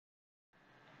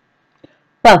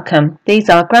Welcome. These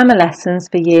are grammar lessons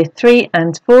for Year 3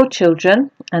 and 4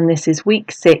 children, and this is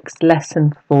Week 6,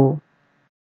 Lesson 4.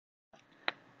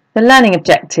 The learning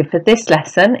objective for this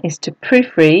lesson is to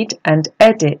proofread and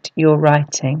edit your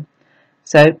writing.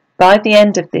 So, by the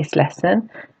end of this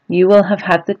lesson, you will have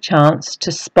had the chance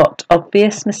to spot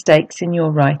obvious mistakes in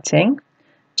your writing,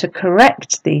 to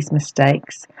correct these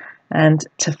mistakes, and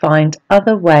to find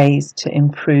other ways to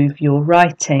improve your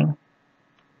writing.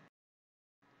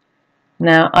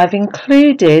 Now, I've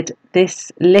included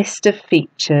this list of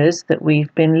features that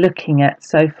we've been looking at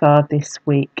so far this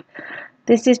week.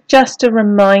 This is just a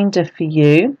reminder for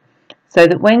you so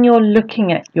that when you're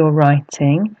looking at your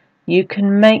writing, you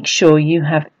can make sure you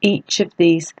have each of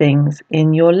these things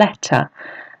in your letter.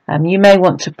 You may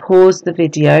want to pause the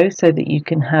video so that you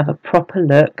can have a proper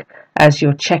look as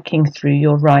you're checking through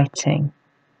your writing.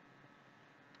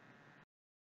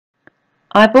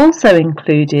 I've also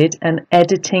included an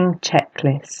editing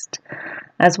checklist.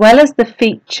 As well as the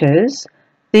features,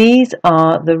 these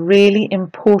are the really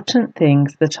important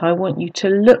things that I want you to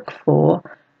look for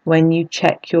when you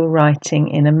check your writing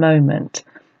in a moment.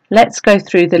 Let's go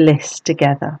through the list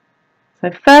together.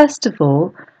 So first of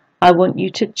all, I want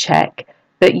you to check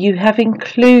that you have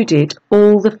included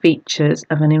all the features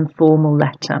of an informal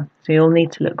letter. So you'll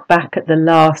need to look back at the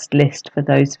last list for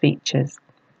those features.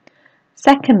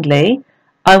 Secondly,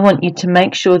 I want you to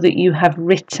make sure that you have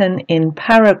written in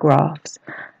paragraphs,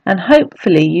 and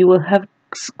hopefully you will have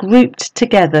grouped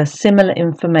together similar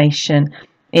information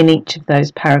in each of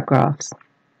those paragraphs.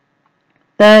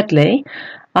 Thirdly,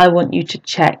 I want you to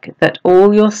check that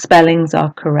all your spellings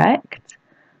are correct.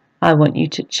 I want you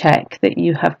to check that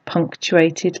you have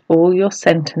punctuated all your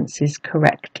sentences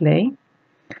correctly.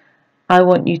 I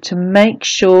want you to make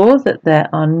sure that there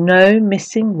are no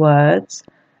missing words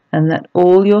and that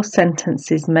all your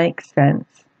sentences make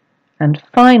sense. And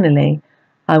finally,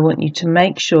 I want you to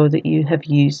make sure that you have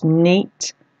used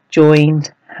neat,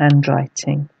 joined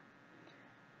handwriting.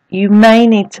 You may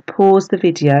need to pause the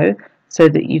video so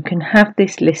that you can have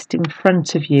this list in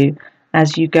front of you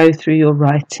as you go through your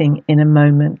writing in a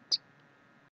moment.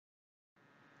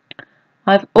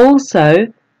 I've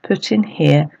also put in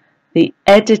here the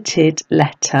edited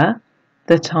letter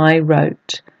that I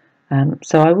wrote.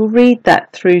 So I will read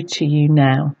that through to you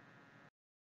now.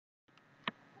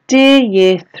 Dear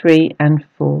Year 3 and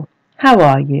 4, how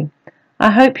are you?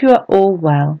 I hope you are all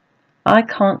well. I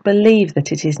can't believe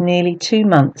that it is nearly 2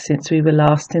 months since we were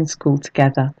last in school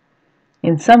together.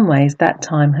 In some ways that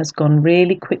time has gone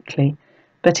really quickly,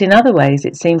 but in other ways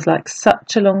it seems like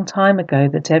such a long time ago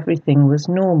that everything was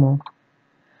normal.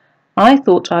 I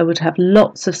thought I would have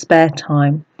lots of spare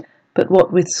time, but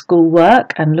what with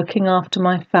schoolwork and looking after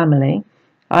my family,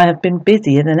 I have been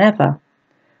busier than ever.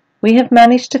 We have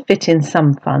managed to fit in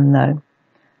some fun though.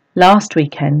 Last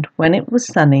weekend, when it was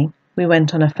sunny, we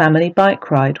went on a family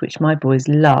bike ride, which my boys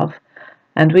love,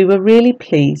 and we were really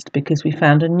pleased because we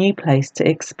found a new place to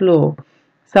explore,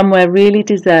 somewhere really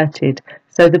deserted,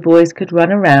 so the boys could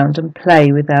run around and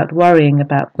play without worrying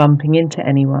about bumping into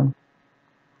anyone.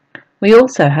 We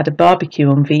also had a barbecue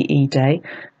on VE Day,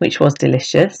 which was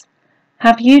delicious.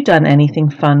 Have you done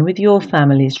anything fun with your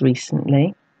families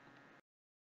recently?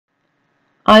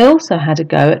 I also had a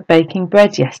go at baking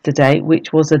bread yesterday,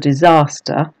 which was a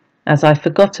disaster, as I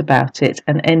forgot about it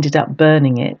and ended up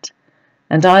burning it.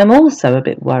 And I am also a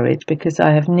bit worried because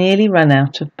I have nearly run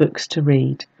out of books to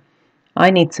read. I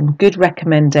need some good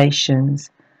recommendations.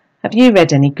 Have you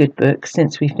read any good books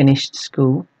since we finished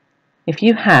school? If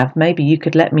you have, maybe you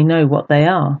could let me know what they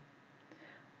are.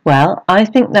 Well, I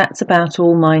think that's about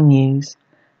all my news.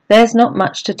 There's not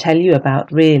much to tell you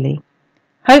about, really.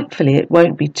 Hopefully it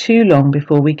won't be too long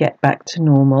before we get back to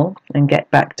normal and get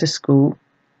back to school.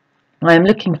 I am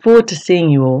looking forward to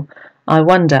seeing you all. I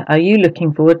wonder, are you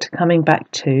looking forward to coming back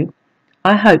too?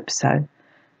 I hope so.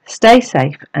 Stay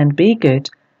safe and be good.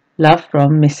 Love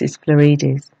from Mrs.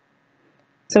 Florides.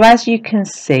 So as you can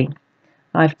see,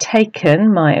 I've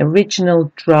taken my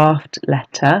original draft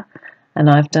letter and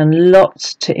I've done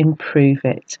lots to improve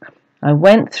it. I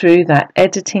went through that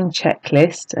editing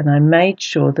checklist and I made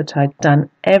sure that I'd done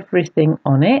everything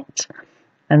on it.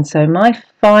 And so my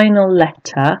final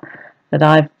letter that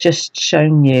I've just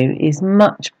shown you is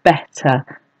much better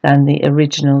than the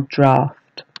original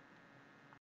draft.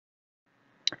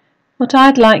 What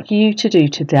I'd like you to do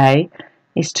today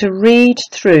is to read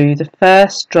through the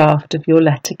first draft of your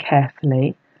letter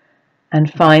carefully and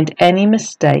find any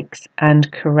mistakes and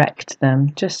correct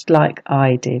them, just like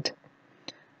I did.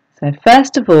 So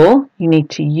first of all, you need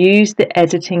to use the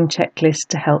editing checklist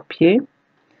to help you.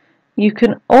 You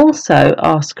can also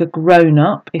ask a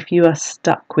grown-up if you are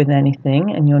stuck with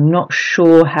anything and you're not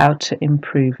sure how to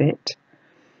improve it.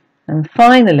 And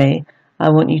finally, I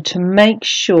want you to make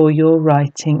sure your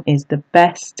writing is the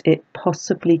best it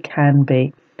possibly can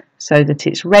be, so that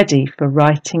it's ready for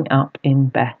writing up in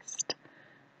best.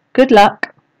 Good luck!